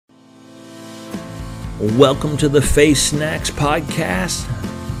Welcome to the Faith Snacks Podcast,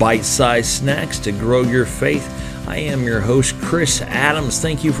 bite-sized snacks to grow your faith. I am your host, Chris Adams.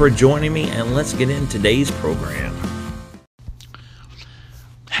 Thank you for joining me, and let's get in today's program.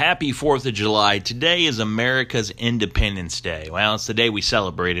 Happy 4th of July. Today is America's Independence Day. Well, it's the day we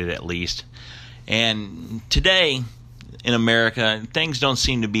celebrate it, at least. And today in America, things don't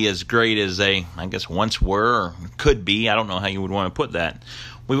seem to be as great as they, once were or could be. I don't know how you would want to put that.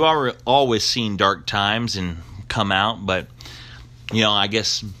 We've always seen dark times and come out, but, I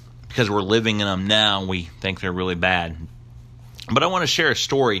guess because we're living in them now, we think they're really bad. But I want to share a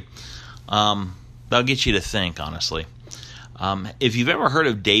story that'll get you to think, honestly. If you've ever heard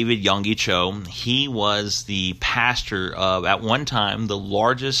of David Yonggi Cho, he was the pastor of, at one time, the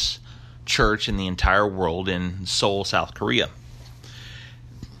largest church in the entire world in Seoul, South Korea.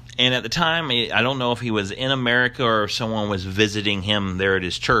 And at the time, I don't know if he was in America or if someone was visiting him there at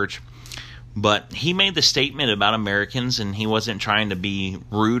his church, but he made the statement about Americans, and he wasn't trying to be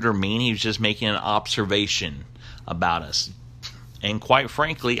rude or mean. He was just making an observation about us. And quite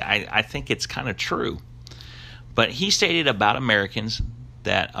frankly, I think it's kind of true. But he stated about Americans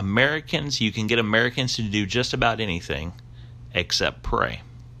that you can get Americans to do just about anything except pray.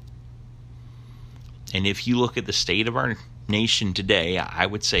 And if you look at the state of our nation today, I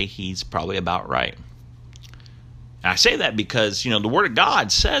would say he's probably about right. I say that because, the Word of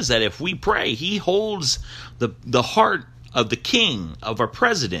God says that if we pray, He holds the heart of the king, of our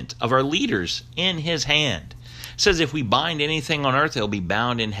president, of our leaders in His hand. It says if we bind anything on earth, it'll be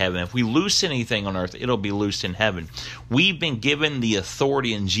bound in heaven. If we loose anything on earth, it'll be loosed in heaven. We've been given the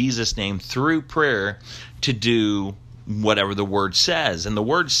authority in Jesus' name through prayer to do whatever the Word says. And the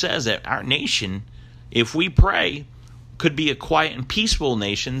Word says that our nation, if we pray, could be a quiet and peaceful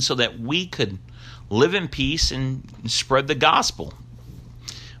nation so that we could live in peace and spread the gospel.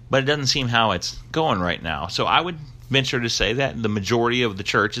 But it doesn't seem how it's going right now. So I would venture to say that the majority of the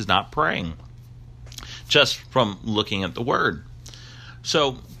church is not praying, just from looking at the Word.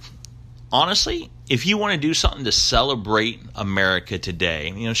 So honestly, if you want to do something to celebrate America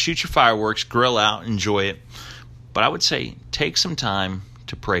today, shoot your fireworks, grill out, enjoy it. But I would say take some time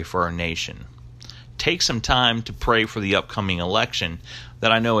to pray for our nation. Take some time to pray for the upcoming election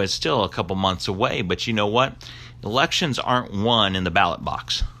that I know is still a couple months away. But you know what? Elections aren't won in the ballot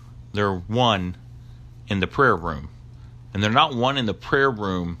box. They're won in the prayer room. And they're not won in the prayer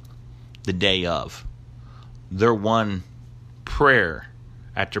room the day of. They're won prayer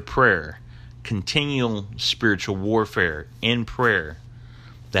after prayer, continual spiritual warfare in prayer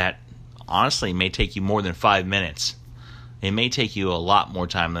that honestly may take you more than 5 minutes. It may take you a lot more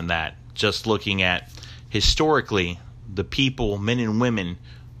time than that. Just looking at historically the people, men and women,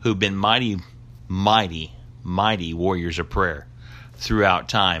 who've been mighty, mighty, mighty warriors of prayer throughout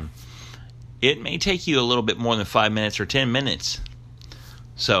time. It may take you a little bit more than 5 minutes or 10 minutes.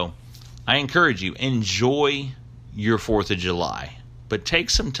 So I encourage you, enjoy your 4th of July, but take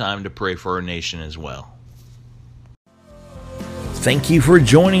some time to pray for our nation as well. Thank you for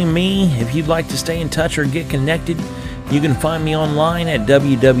joining me. If you'd like to stay in touch or get connected, you can find me online at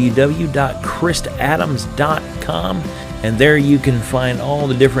www.chrisadams.com, and there you can find all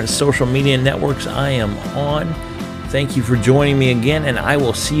the different social media networks I am on. Thank you for joining me again, and I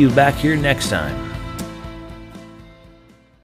will see you back here next time.